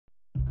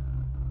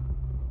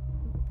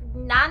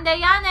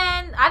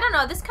Nandeyanen. I don't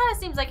know. This kind of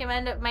seems like it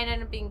might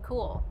end up being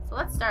cool. So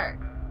let's start.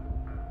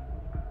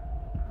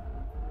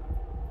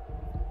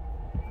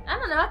 I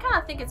don't know. I kind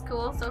of think it's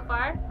cool so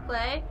far.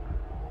 Play.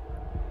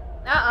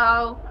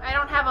 Uh-oh. I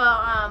don't have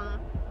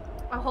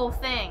a whole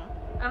thing.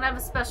 I don't have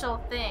a special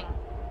thing.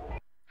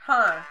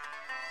 Huh.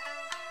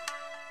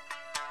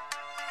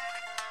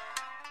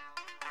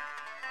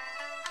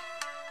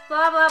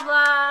 Blah, blah,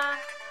 blah.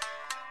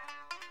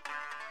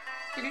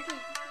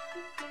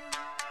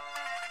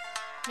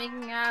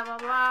 Making blah,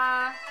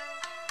 blah.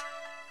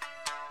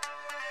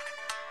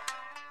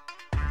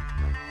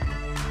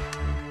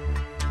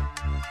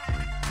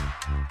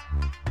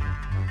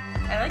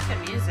 I like the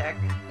music.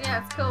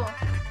 Yeah, it's cool.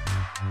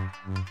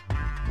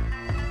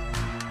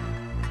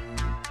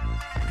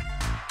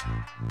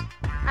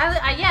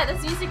 Yeah,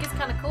 this music is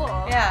kind of cool.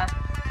 Yeah.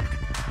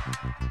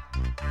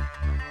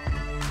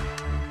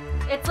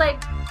 It's like...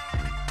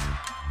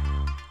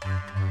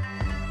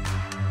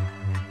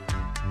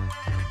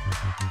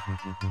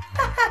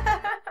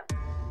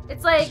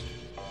 it's like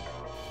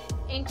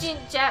ancient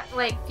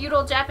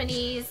feudal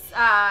Japanese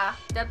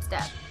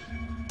dubstep.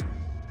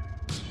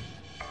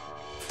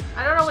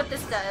 I don't know what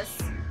this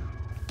does.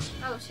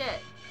 Oh shit.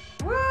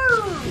 Woo!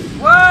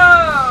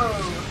 Whoa!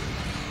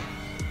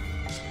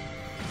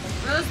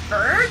 Are those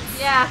birds?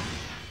 Yeah.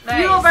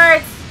 Nice. Feudal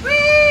birds.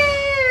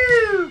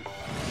 Woo!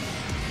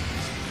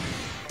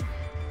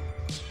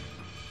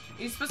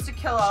 Are you supposed to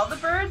kill all the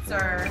birds,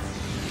 or?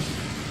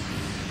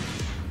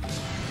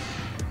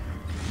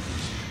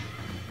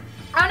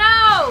 Oh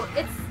no!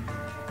 It's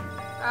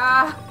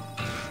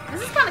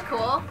this is kind of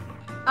cool.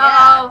 Yeah. Uh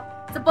oh,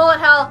 it's a bullet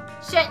hell.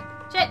 Shit!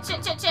 Shit!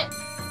 Shit! Shit! Shit!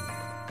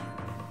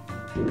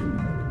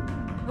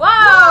 Whoa!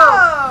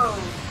 Whoa!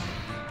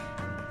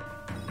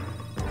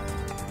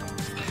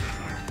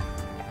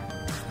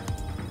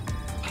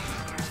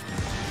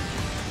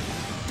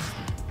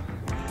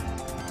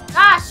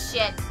 Ah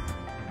shit!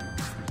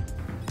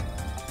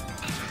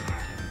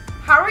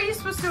 How are you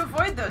supposed to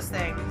avoid those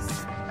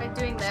things? By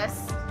doing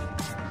this.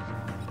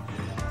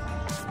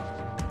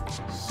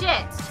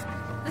 Shit!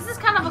 This is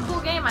kind of a cool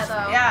game,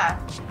 though. Yeah.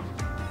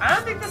 I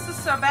don't think this is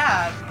so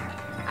bad.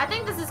 I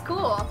think this is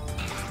cool.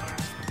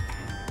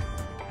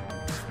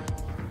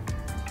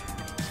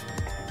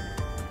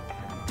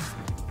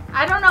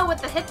 I don't know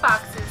what the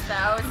hitbox is,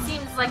 though. It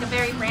seems like a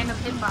very random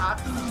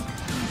hitbox.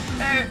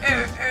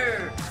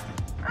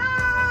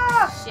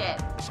 Ah! Shit.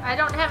 I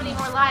don't have any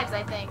more lives,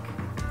 I think.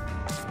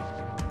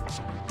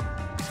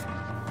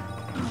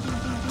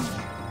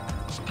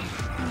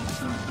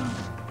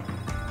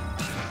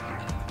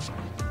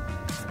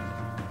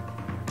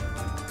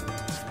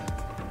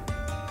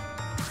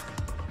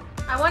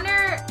 I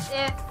wonder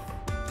if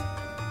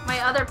my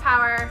other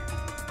power...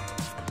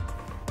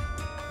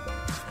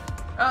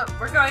 Oh,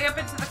 we're going up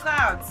into the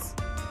clouds.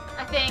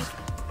 I think...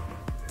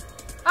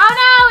 Oh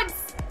no!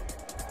 It's...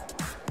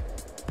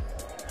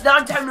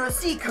 Long time no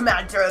see,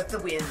 Commander of the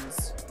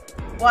Winds.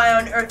 Why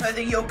on earth are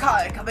the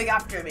yokai coming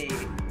after me?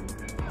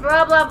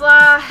 Blah blah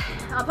blah.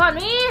 Upon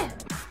me?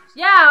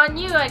 Yeah, on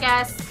you, I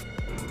guess.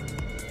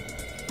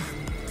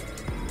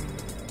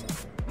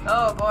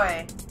 Oh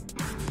boy.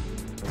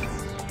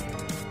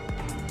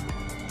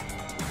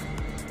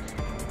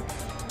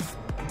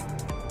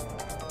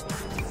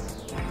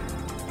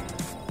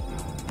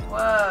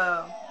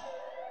 Whoa.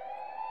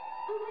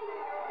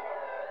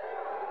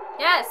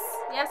 Yes,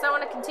 yes, I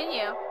want to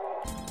continue.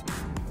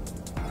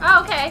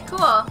 Oh, okay, cool.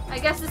 I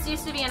guess this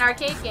used to be an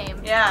arcade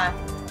game. Yeah.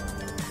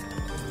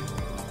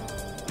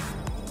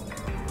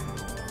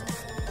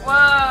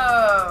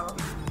 Whoa.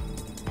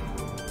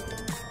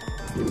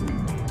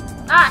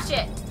 Ah,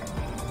 shit.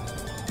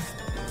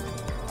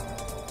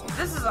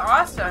 This is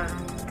awesome.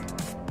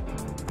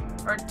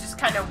 Or just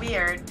kind of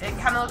weird. It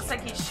kind of looks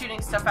like he's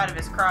shooting stuff out of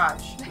his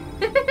crotch.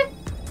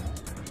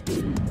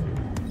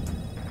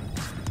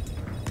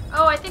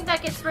 Oh, I think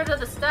that gets rid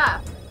of the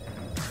stuff.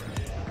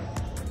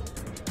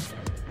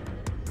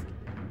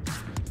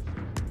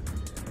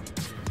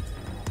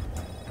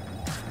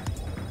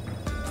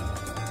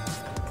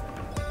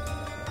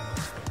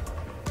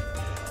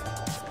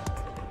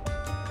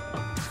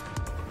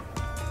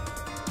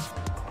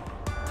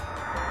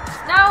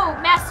 No,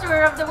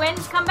 Master of the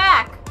Winds, come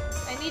back.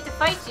 I need to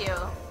fight you.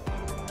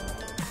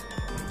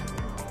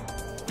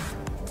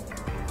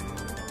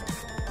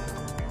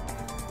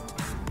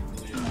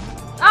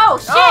 Oh,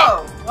 shit!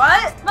 Oh,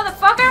 what?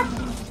 Motherfucker!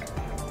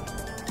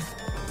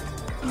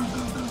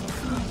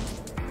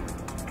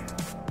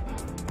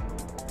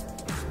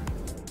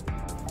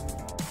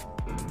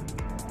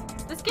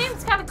 This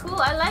game's kind of cool.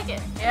 I like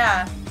it.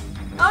 Yeah.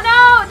 Oh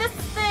no! This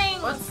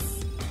thing!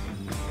 What's...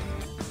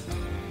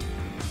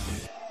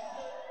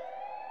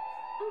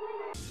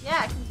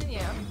 Yeah, continue.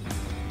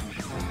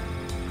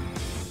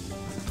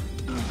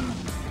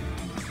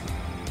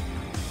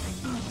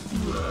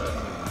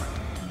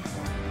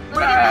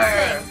 Look at this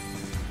thing.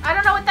 I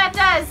don't know what that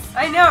does.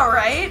 I know,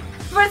 right?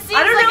 But it seems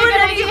I don't like know a what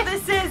good any idea. of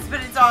this is, but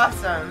it's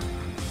awesome.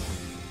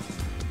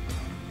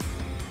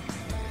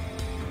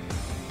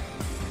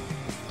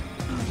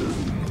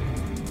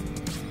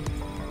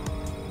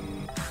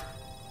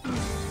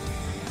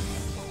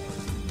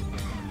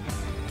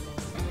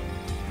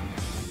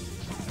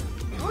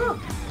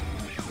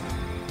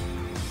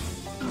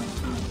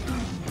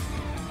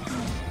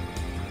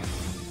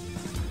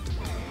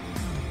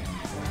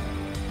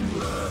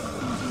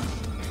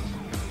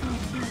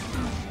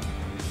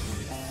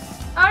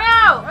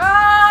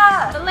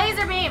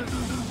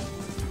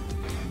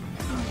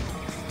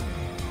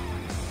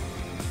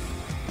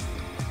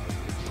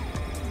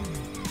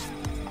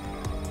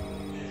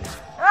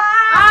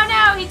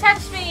 he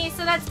touched me,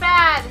 so that's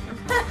bad.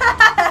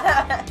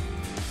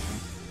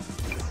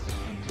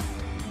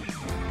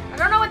 I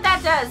don't know what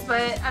that does,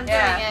 but I'm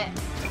doing it.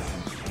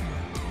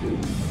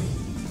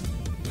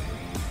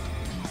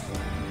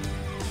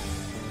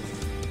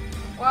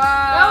 Whoa!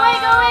 Go away,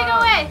 go away, go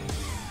away!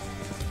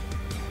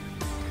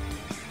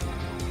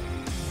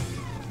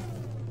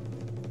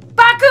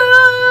 Baku!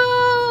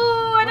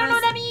 I don't know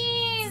what that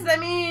means! Does that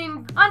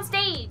mean... On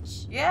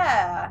stage!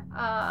 Yeah.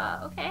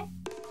 Okay.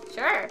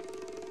 Sure.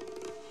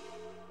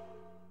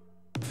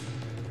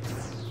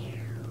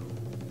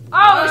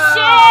 Oh, Whoa.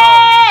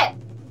 shit!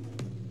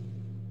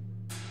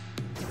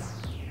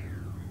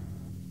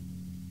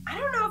 I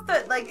don't know if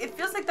that, like, it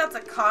feels like that's a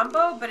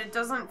combo, but it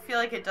doesn't feel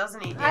like it does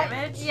any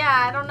damage.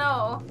 Yeah, I don't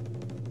know.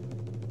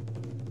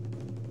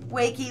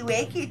 Wakey,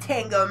 wakey,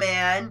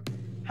 Tenguman.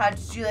 How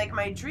did you like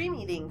my dream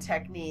eating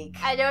technique?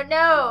 I don't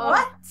know.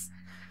 What?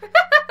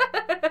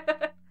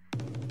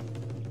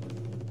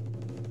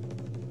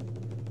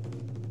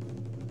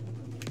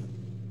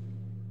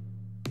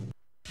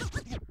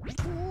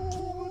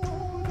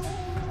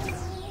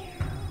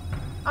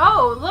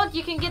 Oh, look,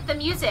 you can get the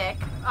music.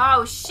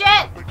 Oh,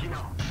 shit!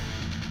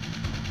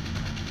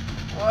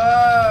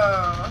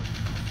 Whoa.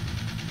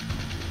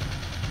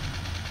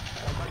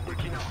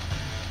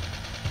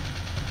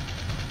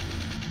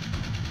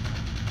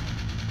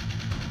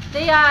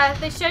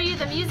 They show you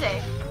the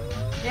music.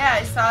 Yeah,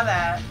 I saw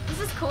that.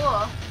 This is cool.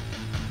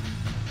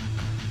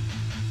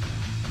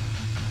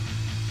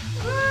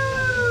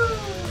 Woo!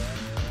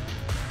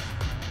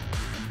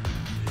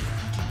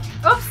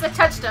 Oops, I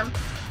touched him.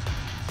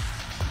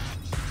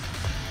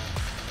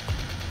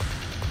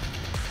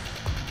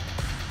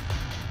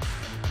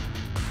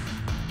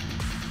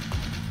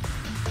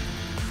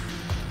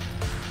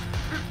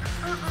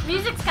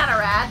 Music's kind of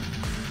rad.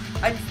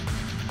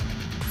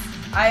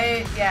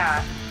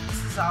 Yeah,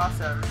 this is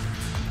awesome.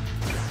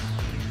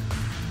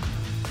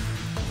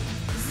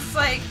 This is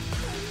like,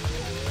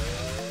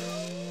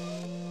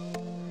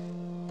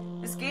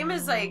 this game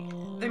is like,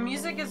 the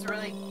music is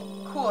really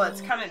cool. It's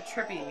kind of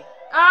trippy.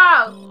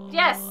 Oh,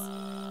 yes.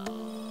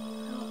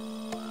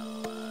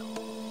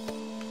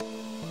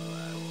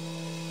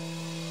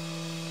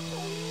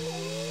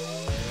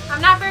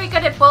 I'm not very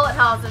good at bullet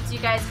hells, as you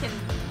guys can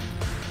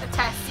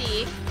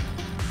see.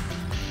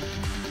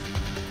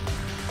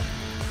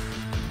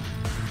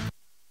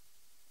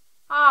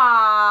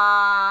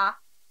 Aww. I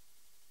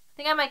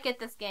think I might get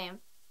this game.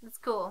 It's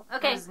cool.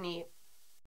 Okay. That was neat.